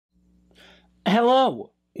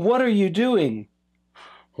Hello, what are you doing?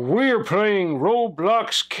 We're playing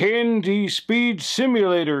Roblox Candy Speed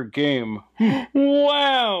Simulator game.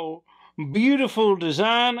 Wow! Beautiful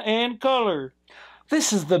design and color.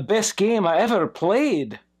 This is the best game I ever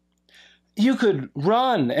played. You could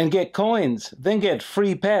run and get coins, then get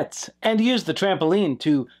free pets, and use the trampoline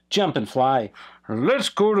to jump and fly. Let's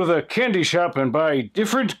go to the candy shop and buy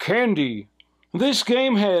different candy. This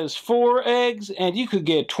game has 4 eggs, and you could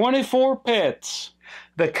get 24 pets.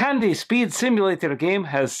 The Candy Speed Simulator game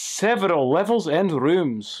has several levels and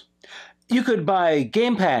rooms. You could buy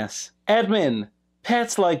Game Pass, Admin,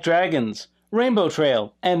 Pets Like Dragons, Rainbow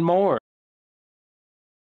Trail, and more.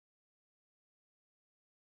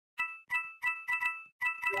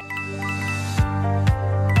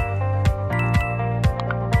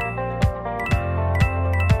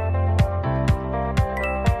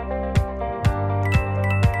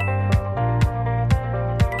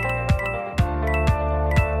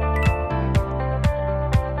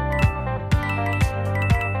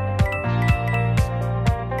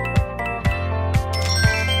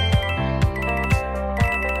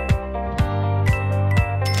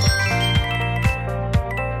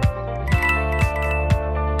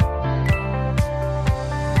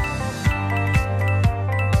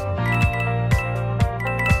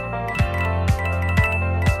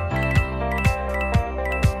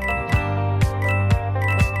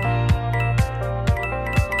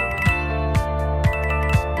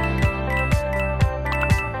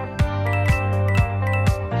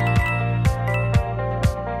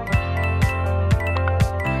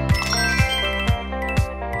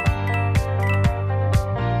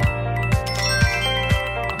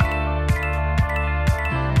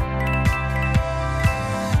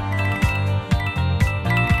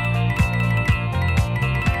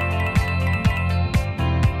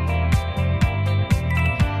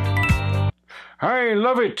 I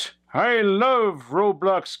love it. I love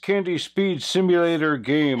Roblox Candy Speed Simulator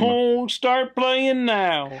game. Oh, start playing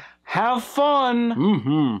now. Have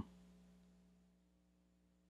fun.